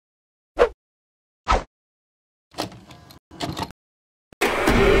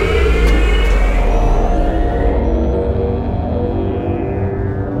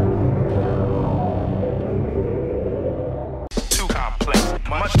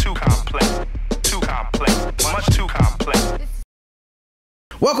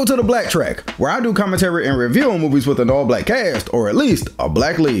Welcome to the BlackTrack, where I do commentary and review on movies with an all-black cast, or at least a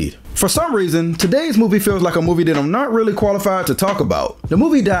black lead. For some reason, today's movie feels like a movie that I'm not really qualified to talk about. The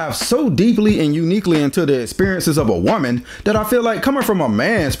movie dives so deeply and uniquely into the experiences of a woman that I feel like, coming from a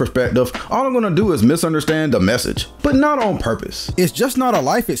man's perspective, all I'm gonna do is misunderstand the message. But not on purpose. It's just not a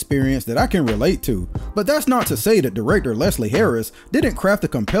life experience that I can relate to. But that's not to say that director Leslie Harris didn't craft a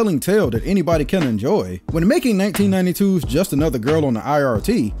compelling tale that anybody can enjoy. When making 1992's Just Another Girl on the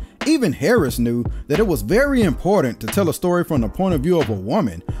I.R.T., even Harris knew that it was very important to tell a story from the point of view of a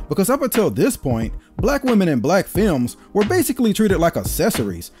woman, because up until this point, black women in black films were basically treated like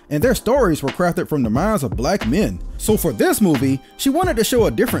accessories, and their stories were crafted from the minds of black men. So for this movie, she wanted to show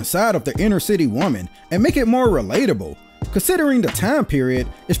a different side of the inner city woman and make it more relatable. Considering the time period,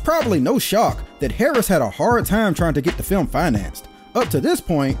 it's probably no shock that Harris had a hard time trying to get the film financed. Up to this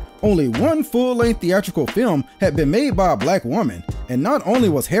point, only one full-length theatrical film had been made by a black woman, and not only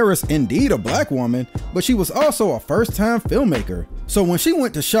was Harris indeed a black woman, but she was also a first-time filmmaker. So when she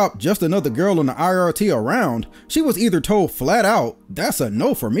went to shop Just Another Girl on the I.R.T. around, she was either told flat out, "That's a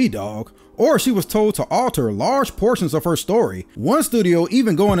no for me, dog," or she was told to alter large portions of her story, one studio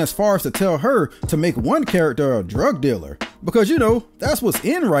even going as far as to tell her to make one character a drug dealer, because you know, that's what's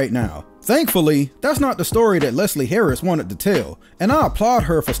in right now. Thankfully, that's not the story that Leslie Harris wanted to tell, and I applaud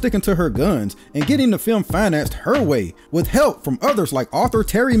her for sticking to her guns and getting the film financed her way, with help from others like author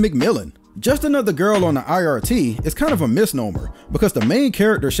Terry McMillan. Just Another Girl on the I.R.T. is kind of a misnomer, because the main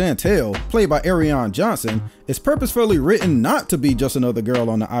character Chantel, played by I.R.T. Johnson, is purposefully written not to be just another girl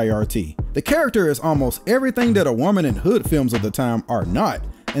on the I.R.T. The character is almost everything that a woman in hood films of the time are not,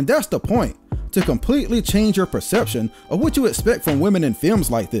 and that's the point. To completely change your perception of what you expect from women in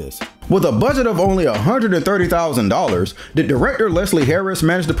films like this. With a budget of only $130,000, did director Leslie Harris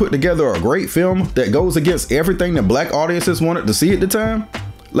manage to put together a great film that goes against everything that black audiences wanted to see at the time?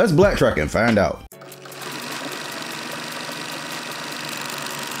 Let's BlackTrack and find out.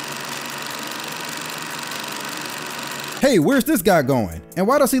 Hey, where's this guy going? And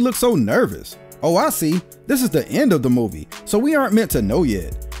why does he look so nervous? Oh, I see. This is the end of the movie, so we aren't meant to know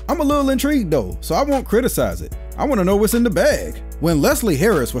yet. I'm a little intrigued though, so I won't criticize it. I want to know what's in the bag. When Leslie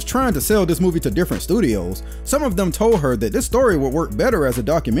Harris was trying to sell this movie to different studios, some of them told her that this story would work better as a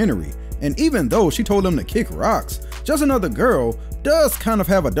documentary. And even though she told them to kick rocks, Just Another Girl does kind of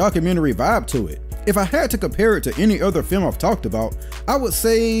have a documentary vibe to it. If I had to compare it to any other film I've talked about, I would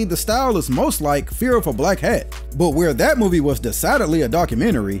say the style is most like Fear of a Black Hat. But where that movie was decidedly a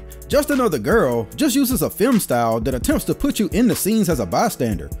documentary, Just Another Girl just uses a film style that attempts to put you in the scenes as a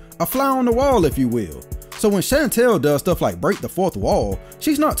bystander, a fly on the wall if you will. So when Chantel does stuff like break the fourth wall,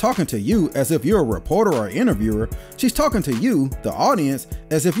 she's not talking to you as if you're a reporter or interviewer, she's talking to you, the audience,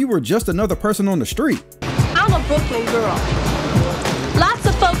 as if you were just another person on the street. I'm a Brooklyn girl. Lots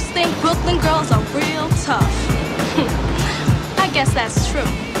of folks think Brooklyn girls are real tough. I guess that's true.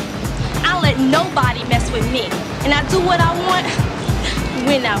 I let nobody mess with me, and I do what I want,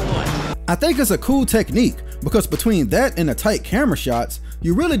 when I want. I think it's a cool technique, because between that and the tight camera shots,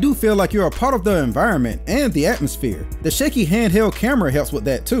 you really do feel like you're a part of the environment and the atmosphere. The shaky handheld camera helps with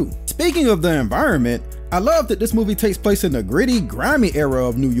that too. Speaking of the environment, I love that this movie takes place in the gritty, grimy era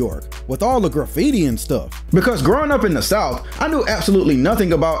of New York, with all the graffiti and stuff. Because growing up in the South, I knew absolutely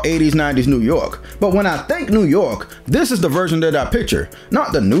nothing about 80s, 90s New York. But when I think New York, this is the version that I picture,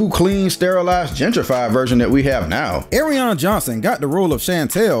 not the new, clean, sterilized, gentrified version that we have now. I.R.T. Johnson got the role of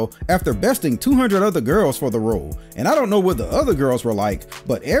Chantel after besting 200 other girls for the role. And I don't know what the other girls were like,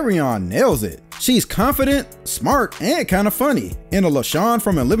 but I.R.T. nails it. She's confident, smart, and kind of funny, in a LaShawn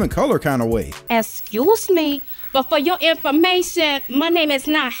from In Living Color kind of way. Excuse me, but for your information, my name is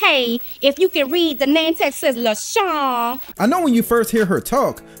not Hay. If you can read, the name tag says LaShawn. I know when you first hear her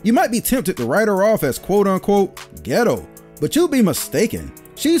talk, you might be tempted to write her off as quote-unquote ghetto, but you'll be mistaken.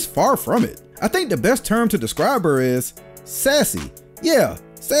 She's far from it. I think the best term to describe her is sassy. Yeah,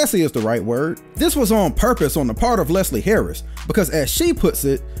 sassy is the right word. This was on purpose on the part of Leslie Harris, because as she puts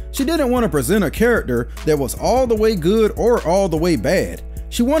it, she didn't want to present a character that was all the way good or all the way bad.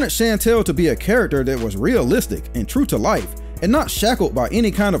 She wanted Chantel to be a character that was realistic and true to life, and not shackled by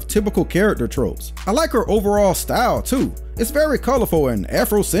any kind of typical character tropes. I like her overall style too. It's very colorful and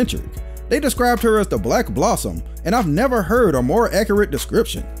Afrocentric. They described her as the Black Blossom, and I've never heard a more accurate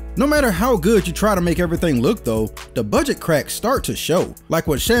description. No matter how good you try to make everything look though, the budget cracks start to show, like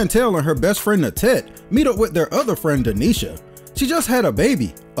when Chantel and her best friend Natet meet up with their other friend Denisha. She just had a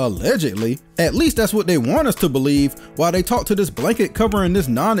baby, allegedly. At least that's what they want us to believe while they talk to this blanket covering this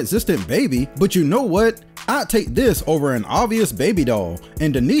non-existent baby. But you know what? I'd take this over an obvious baby doll,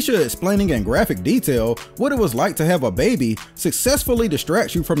 and Denisha explaining in graphic detail what it was like to have a baby successfully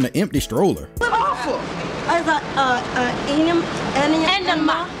distract you from the empty stroller. Awful.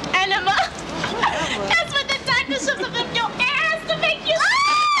 Enema. That's what the doctor shoves up in your ass to make you.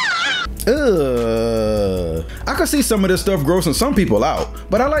 I could see some of this stuff grossing some people out,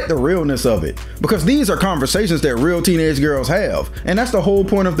 but I like the realness of it, because these are conversations that real teenage girls have, and that's the whole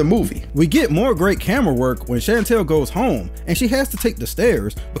point of the movie. We get more great camera work when Chantel goes home and she has to take the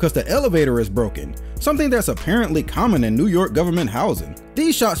stairs because the elevator is broken, something that's apparently common in New York government housing.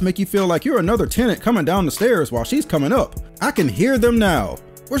 These shots make you feel like you're another tenant coming down the stairs while she's coming up. I can hear them now.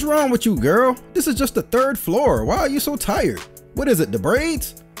 What's wrong with you, girl? This is just the 3rd floor. Why are you so tired? What is it, the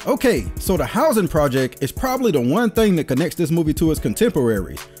braids? Okay, so the housing project is probably the one thing that connects this movie to its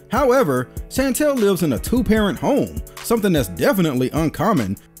contemporaries. However, Chantel lives in a 2-parent home, something that's definitely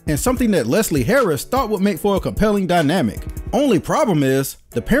uncommon, and something that Leslie Harris thought would make for a compelling dynamic. Only problem is,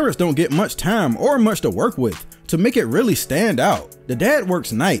 the parents don't get much time or much to work with to make it really stand out. The dad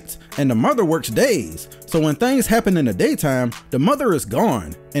works nights, and the mother works days, so when things happen in the daytime, the mother is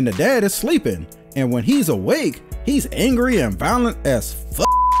gone, and the dad is sleeping, and when he's awake, he's angry and violent as fuck.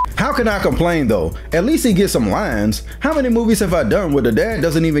 How can I complain though? At least he gets some lines. How many movies have I done where the dad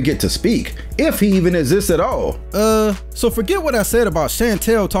doesn't even get to speak, if he even exists at all? So forget what I said about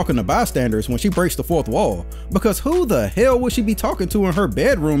Chantel talking to bystanders when she breaks the 4th wall, because who the hell would she be talking to in her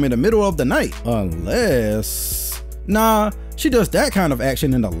bedroom in the middle of the night? Unless... Nah, she does that kind of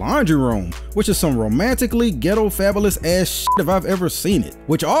action in the laundry room, which is some romantically ghetto fabulous ass shit if I've ever seen it.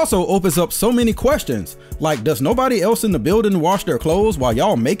 Which also opens up so many questions, like does nobody else in the building wash their clothes while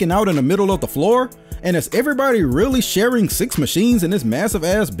y'all making out in the middle of the floor? And is everybody really sharing 6 machines in this massive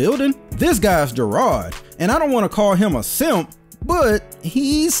ass building? This guy's Gerard, and I don't want to call him a simp, but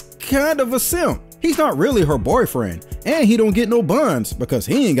he's kind of a simp. He's not really her boyfriend, and he don't get no buns because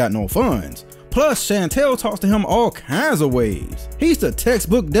he ain't got no funds. Plus, Chantel talks to him all kinds of ways. He's the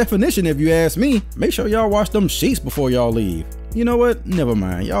textbook definition if you ask me. Make sure y'all wash them sheets before y'all leave. You know what? Never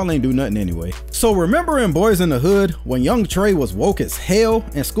mind. Y'all ain't do nothing anyway. So remember in Boys in the Hood when young Trey was woke as hell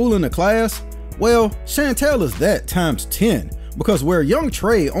and schooling the class? Well, Chantel is that times 10, because where young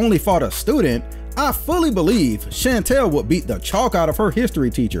Trey only fought a student, I fully believe Chantel would beat the chalk out of her history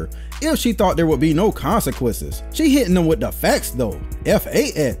teacher if she thought there would be no consequences. She hitting them with the facts though,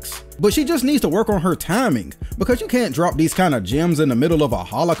 F-A-X. But she just needs to work on her timing, because you can't drop these kind of gems in the middle of a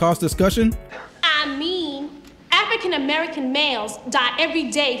Holocaust discussion. I mean, African American males die every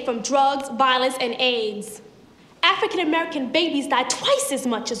day from drugs, violence, and AIDS. African American babies die twice as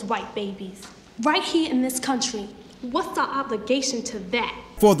much as white babies. Right here in this country. What's our obligation to that?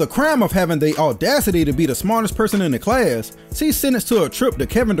 For the crime of having the audacity to be the smartest person in the class, she's sentenced to a trip to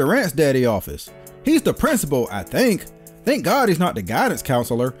Kevin Durant's daddy office. He's the principal, I think. Thank God he's not the guidance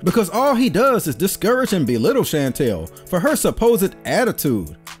counselor, because all he does is discourage and belittle Chantel for her supposed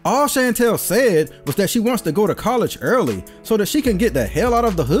attitude. All Chantel said was that she wants to go to college early so that she can get the hell out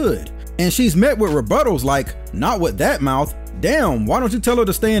of the hood. And she's met with rebuttals like, not with that mouth. Damn, why don't you tell her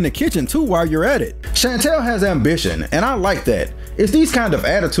to stay in the kitchen too while you're at it? Chantel has ambition, and I like that. It's these kind of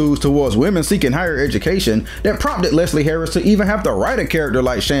attitudes towards women seeking higher education that prompted Leslie Harris to even have to write a character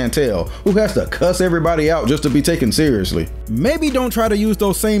like Chantel, who has to cuss everybody out just to be taken seriously. Maybe don't try to use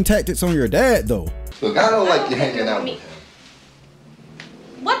those same tactics on your dad though. Look, I don't like you hanging out with him.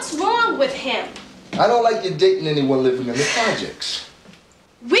 What's wrong with him? I don't like you dating anyone living in the projects.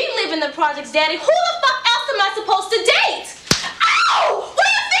 We live in the projects, Daddy. Who the fuck else am I supposed to date? Ow! Who do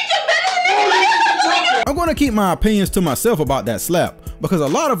you think you're better than anybody else? I'm gonna keep my opinions to myself about that slap, because a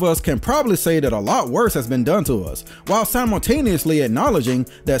lot of us can probably say that a lot worse has been done to us, while simultaneously acknowledging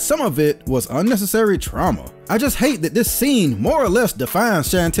that some of it was unnecessary trauma. I just hate that this scene more or less defines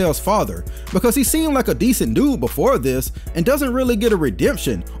Chantel's father, because he seemed like a decent dude before this and doesn't really get a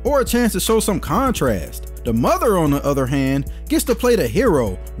redemption or a chance to show some contrast. The mother, on the other hand, gets to play the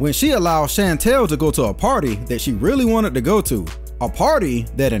hero when she allows Chantel to go to a party that she really wanted to go to. A party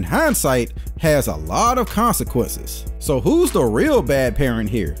that in hindsight has a lot of consequences. So who's the real bad parent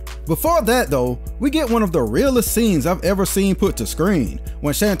here? Before that though, we get one of the realest scenes I've ever seen put to screen,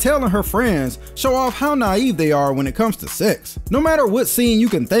 when Chantel and her friends show off how naive they are when it comes to sex. No matter what scene you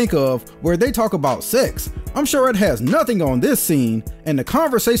can think of where they talk about sex, I'm sure it has nothing on this scene, and the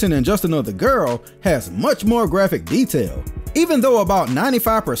conversation in Just Another Girl has much more graphic detail. Even though about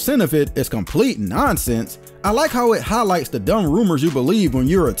 95% of it is complete nonsense, I like how it highlights the dumb rumors you believe when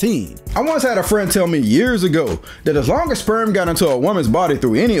you're a teen. I once had a friend tell me years ago that as long as sperm got into a woman's body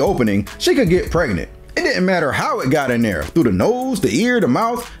through any opening, she could get pregnant. It didn't matter how it got in there, through the nose, the ear, the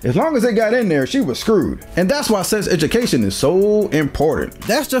mouth, as long as it got in there, she was screwed. And that's why sex education is so important.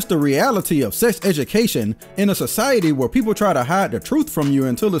 That's just the reality of sex education in a society where people try to hide the truth from you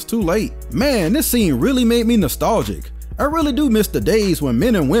until it's too late. Man, this scene really made me nostalgic. I really do miss the days when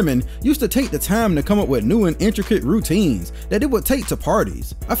men and women used to take the time to come up with new and intricate routines that it would take to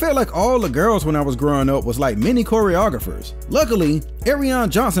parties. I felt like all the girls when I was growing up was like mini choreographers. Luckily, Ariana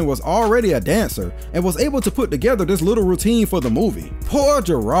Johnson was already a dancer and was able to put together this little routine for the movie. Poor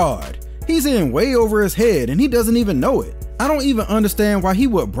Gerard. He's in way over his head and he doesn't even know it. I don't even understand why he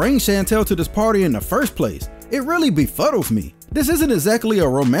would bring Chantel to this party in the first place. It really befuddles me. This isn't exactly a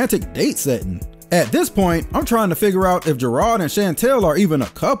romantic date setting. At this point, I'm trying to figure out if Gerard and Chantel are even a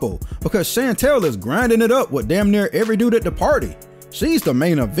couple, because Chantel is grinding it up with damn near every dude at the party. She's the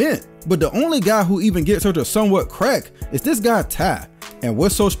main event, but the only guy who even gets her to somewhat crack is this guy Ty. And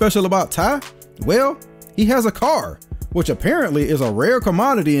what's so special about Ty? Well, he has a car, which apparently is a rare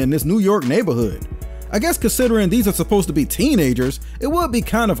commodity in this New York neighborhood. I guess considering these are supposed to be teenagers, it would be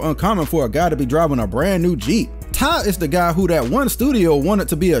kind of uncommon for a guy to be driving a brand new Jeep. Ty is the guy who that one studio wanted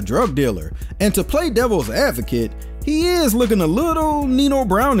to be a drug dealer, and to play devil's advocate, he is looking a little Nino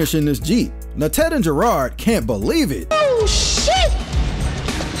Brownish in this Jeep. Now Ted and Gerard can't believe it. Oh shit!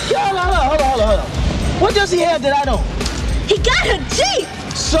 Yo, hold on. What does he have that I don't? He got a Jeep!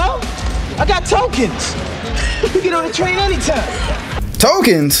 So? I got tokens. We get on the train anytime.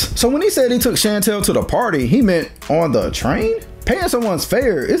 Tokens? So when he said he took Chantel to the party, he meant on the train? Paying someone's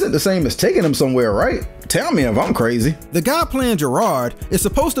fare isn't the same as taking them somewhere, right? Tell me if I'm crazy. The guy playing Gerard is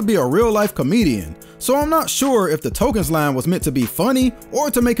supposed to be a real-life comedian, so I'm not sure if the tokens line was meant to be funny or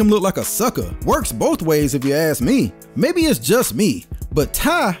to make him look like a sucker. Works both ways if you ask me. Maybe it's just me, but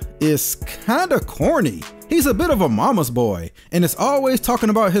Ty is kinda corny. He's a bit of a mama's boy, and is always talking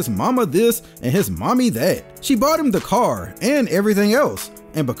about his mama this and his mommy that. She bought him the car and everything else,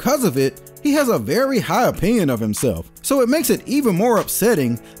 and because of it, he has a very high opinion of himself. So it makes it even more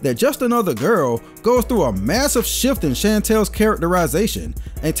upsetting that Just Another Girl goes through a massive shift in Chantel's characterization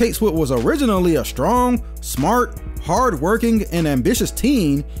and takes what was originally a strong, smart, hard-working, and ambitious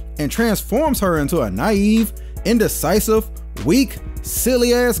teen and transforms her into a naive, indecisive, weak,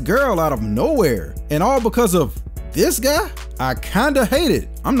 silly-ass girl out of nowhere. And all because of this guy? I kinda hate it,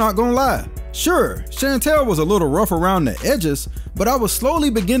 I'm not gonna lie. Sure, Chantel was a little rough around the edges, but I was slowly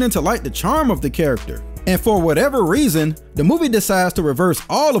beginning to like the charm of the character. And for whatever reason, the movie decides to reverse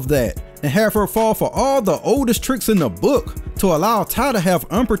all of that and have her fall for all the oldest tricks in the book to allow Ty to have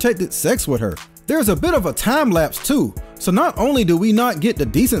unprotected sex with her. There's a bit of a time lapse too, so not only do we not get the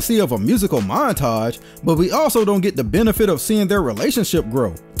decency of a musical montage, but we also don't get the benefit of seeing their relationship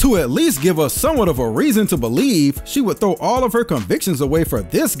grow, to at least give us somewhat of a reason to believe she would throw all of her convictions away for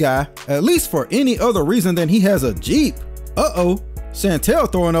this guy, at least for any other reason than he has a Jeep. Uh-oh,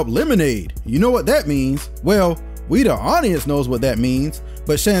 Chantel throwing up lemonade. You know what that means? Well, we the audience knows what that means,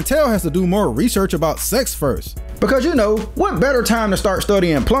 but Chantel has to do more research about sex first. Because you know, what better time to start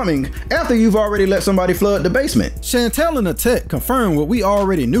studying plumbing after you've already let somebody flood the basement? Chantel and the tech confirm what we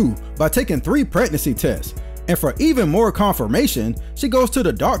already knew by taking 3 pregnancy tests. And for even more confirmation, she goes to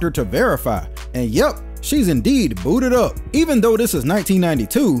the doctor to verify. And yep, she's indeed booted up. Even though this is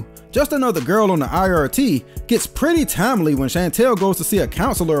 1992, Just Another Girl on the I.R.T. gets pretty timely when Chantel goes to see a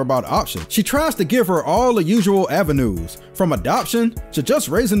counselor about options. She tries to give her all the usual avenues, from adoption to just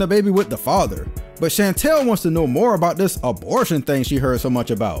raising the baby with the father. But Chantel wants to know more about this abortion thing she heard so much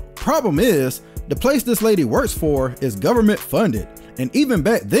about. Problem is, the place this lady works for is government funded, and even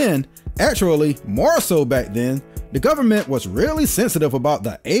back then, actually more so back then, the government was really sensitive about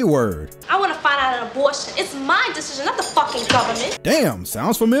the A word. I want to find out an abortion. It's my decision, not the fucking government. Damn,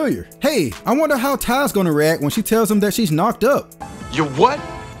 sounds familiar. Hey, I wonder how Ty's gonna react when she tells him that she's knocked up. You what?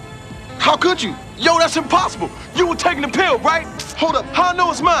 How could you? Yo, that's impossible. You were taking the pill, right? Hold up, how I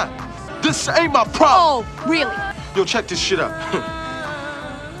know it's mine? This ain't my problem. Oh, really? Yo, check this shit out.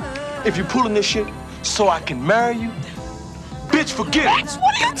 If you pulling this shit so I can marry you, bitch, forget it.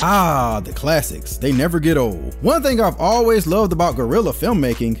 What are you Ah, the classics. They never get old. One thing I've always loved about guerrilla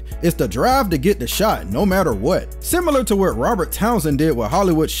filmmaking is the drive to get the shot no matter what. Similar to what Robert Townsend did with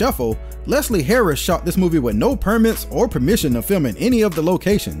Hollywood Shuffle, Leslie Harris shot this movie with no permits or permission to film in any of the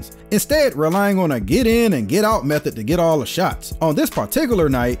locations, instead relying on a get in and get out method to get all the shots. On this particular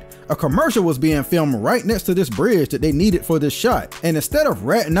night, a commercial was being filmed right next to this bridge that they needed for this shot, and instead of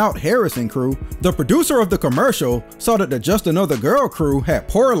ratting out Harris and crew, the producer of the commercial saw that the Just Another Girl crew had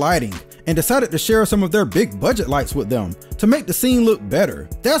poor lighting and decided to share some of their big budget lights with them to make the scene look better.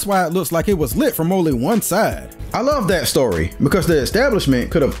 That's why it looks like it was lit from only one side. I love that story because the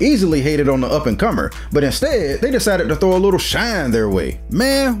establishment could have easily hated on the up-and-comer, but instead they decided to throw a little shine their way.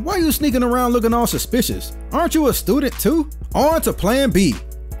 Man, why are you sneaking around looking all suspicious? Aren't you a student too? On to plan B.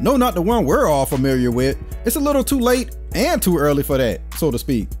 No, not the one we're all familiar with. It's a little too late and too early for that, so to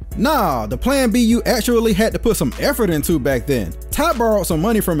speak. Nah, the plan B you actually had to put some effort into back then. Ty borrowed some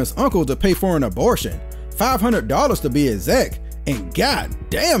money from his uncle to pay for an abortion. $500 to be exact. And god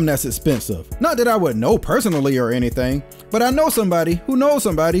damn, that's expensive. Not that I would know personally or anything, but I know somebody who knows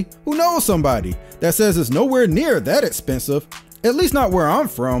somebody who knows somebody that says it's nowhere near that expensive. At least not where I'm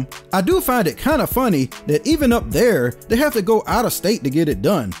from. I do find it kind of funny that even up there, they have to go out of state to get it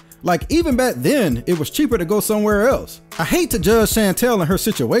done. Like even back then, it was cheaper to go somewhere else. I hate to judge Chantel and her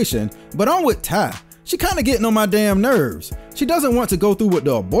situation, but I'm with Ty. She kinda getting on my damn nerves. She doesn't want to go through with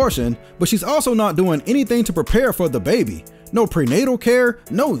the abortion, but she's also not doing anything to prepare for the baby. No prenatal care,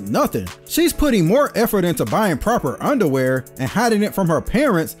 no nothing. She's putting more effort into buying proper underwear and hiding it from her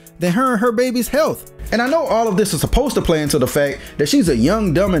parents than her and her baby's health. And I know all of this is supposed to play into the fact that she's a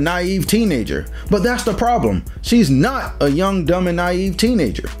young, dumb, and naive teenager, but that's the problem. She's not a young, dumb, and naive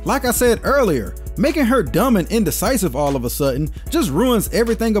teenager. Like I said earlier, making her dumb and indecisive all of a sudden just ruins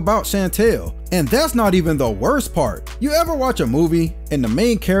everything about Chantel. And that's not even the worst part. You ever watch a movie and the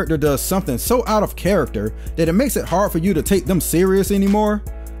main character does something so out of character that it makes it hard for you to take them serious anymore?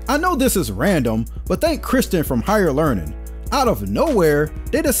 I know this is random, but think Kristen from Higher Learning. Out of nowhere,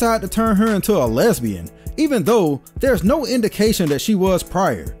 they decide to turn her into a lesbian, even though there's no indication that she was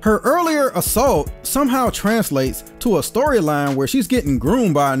prior. Her earlier assault somehow translates to a storyline where she's getting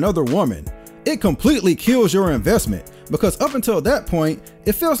groomed by another woman. It completely kills your investment because up until that point,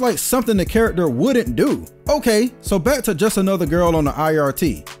 it feels like something the character wouldn't do. Okay, so back to just another girl on the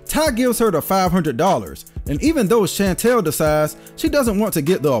I.R.T. Ty gives her the $500, and even though Chantel decides she doesn't want to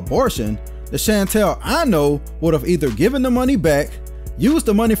get the abortion, the Chantel I know would have either given the money back, used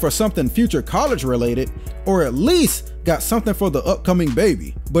the money for something future college related, or at least got something for the upcoming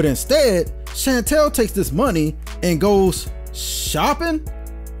baby. But instead, Chantel takes this money and goes shopping?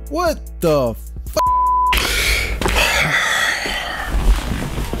 What the f?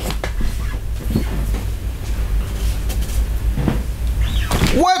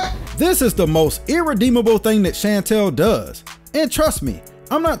 What? This is the most irredeemable thing that Chantel does. And trust me,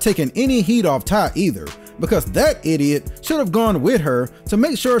 I'm not taking any heat off Ty either, because that idiot should have gone with her to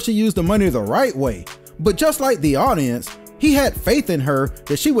make sure she used the money the right way. But just like the audience, he had faith in her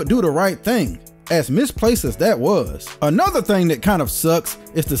that she would do the right thing, as misplaced as that was. Another thing that kind of sucks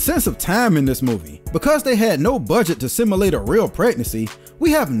is the sense of time in this movie. Because they had no budget to simulate a real pregnancy,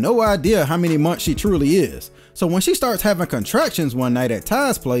 we have no idea how many months she truly is. So when she starts having contractions one night at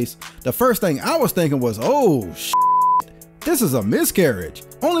Ty's place, the first thing I was thinking was, oh shit, this is a miscarriage,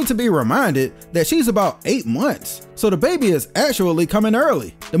 only to be reminded that she's about 8 months. So the baby is actually coming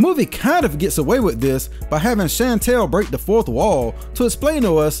early. The movie kind of gets away with this by having Chantel break the fourth wall to explain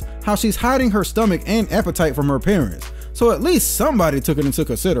to us how she's hiding her stomach and appetite from her parents. So at least somebody took it into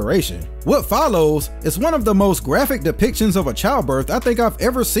consideration. What follows is one of the most graphic depictions of a childbirth I think I've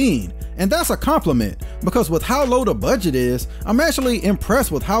ever seen. And that's a compliment, because with how low the budget is, I'm actually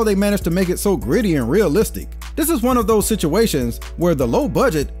impressed with how they managed to make it so gritty and realistic. This is one of those situations where the low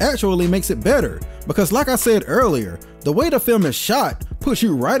budget actually makes it better, because like I said earlier, the way the film is shot puts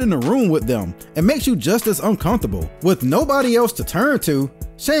you right in the room with them and makes you just as uncomfortable. With nobody else to turn to,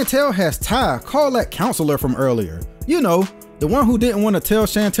 Chantel has Ty call that counselor from earlier. You know, the one who didn't want to tell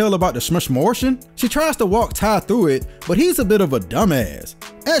Chantel about the schmushmortion. She tries to walk Ty through it, but he's a bit of a dumbass.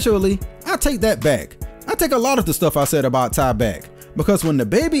 Actually, I take that back. I take a lot of the stuff I said about Ty back, because when the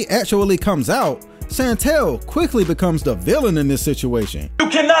baby actually comes out, Chantel quickly becomes the villain in this situation. You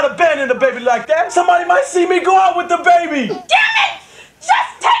cannot abandon the baby like that. Somebody might see me go out with the baby. Damn it!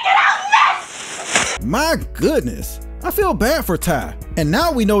 Just take it out now! My goodness, I feel bad for Ty. And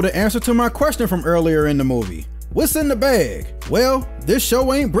now we know the answer to my question from earlier in the movie. What's in the bag? Well, this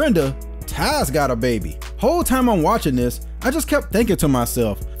show ain't Brenda. Ty's got a baby. Whole time I'm watching this, I just kept thinking to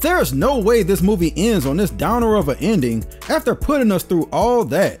myself, there's no way this movie ends on this downer of an ending after putting us through all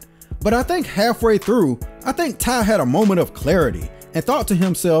that. But I think halfway through, I think Ty had a moment of clarity and thought to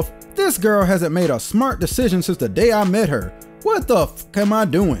himself, this girl hasn't made a smart decision since the day I met her. What the f am I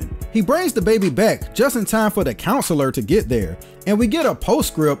doing? He brings the baby back just in time for the counselor to get there, and we get a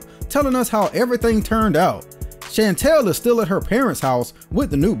postscript telling us how everything turned out. Chantel is still at her parents' house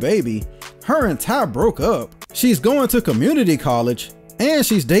with the new baby. Her and Ty broke up. She's going to community college, and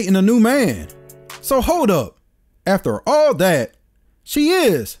she's dating a new man. So hold up. After all that, she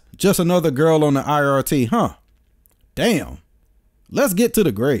is Just Another Girl on the I.R.T, huh? Damn. Let's get to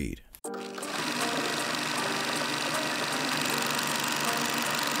the grade.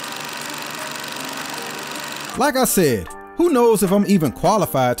 Like I said, who knows if I'm even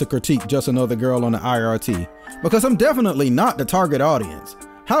qualified to critique Just Another Girl on the I.R.T, because I'm definitely not the target audience.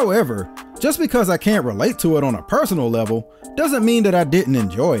 However, just because I can't relate to it on a personal level doesn't mean that I didn't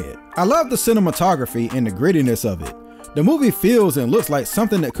enjoy it. I love the cinematography and the grittiness of it. The movie feels and looks like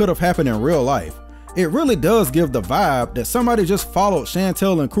something that could have happened in real life. It really does give the vibe that somebody just followed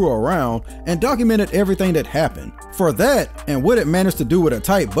Chantel and crew around and documented everything that happened. For that, and what it managed to do with a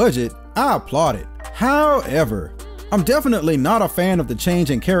tight budget, I applaud it. However, I'm definitely not a fan of the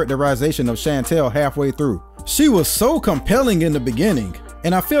change in characterization of Chantel halfway through. She was so compelling in the beginning,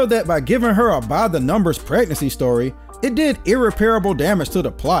 and I feel that by giving her a by-the-numbers pregnancy story, it did irreparable damage to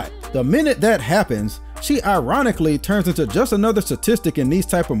the plot. The minute that happens, she ironically turns into just another statistic in these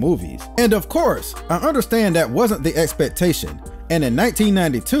type of movies. And of course, I understand that wasn't the expectation, and in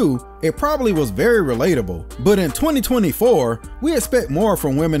 1992, it probably was very relatable. But in 2024, we expect more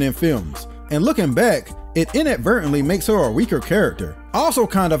from women in films, and looking back, it inadvertently makes her a weaker character. Also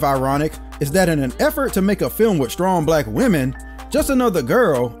kind of ironic is that in an effort to make a film with strong black women, Just Another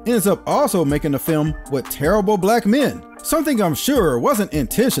Girl ends up also making a film with terrible black men. Something I'm sure wasn't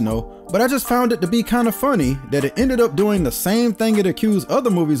intentional, but I just found it to be kind of funny that it ended up doing the same thing it accused other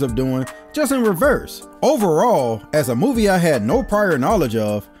movies of doing, just in reverse. Overall, as a movie I had no prior knowledge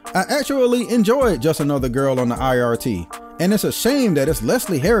of, I actually enjoyed Just Another Girl on the I.R.T. And it's a shame that it's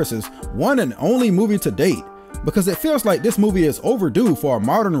Leslie Harris's one and only movie to date, because it feels like this movie is overdue for a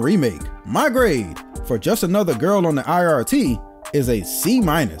modern remake. My grade for Just Another Girl on the I.R.T. is a C-.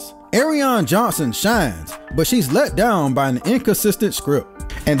 Ariane Johnson shines, but she's let down by an inconsistent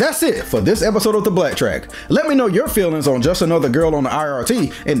script. And that's it for this episode of the BlackTrack. Let me know your feelings on Just Another Girl on the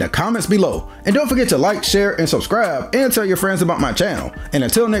I.R.T. in the comments below. And don't forget to like, share, and subscribe, and tell your friends about my channel. And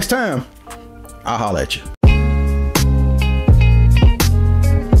until next time, I'll holla at you.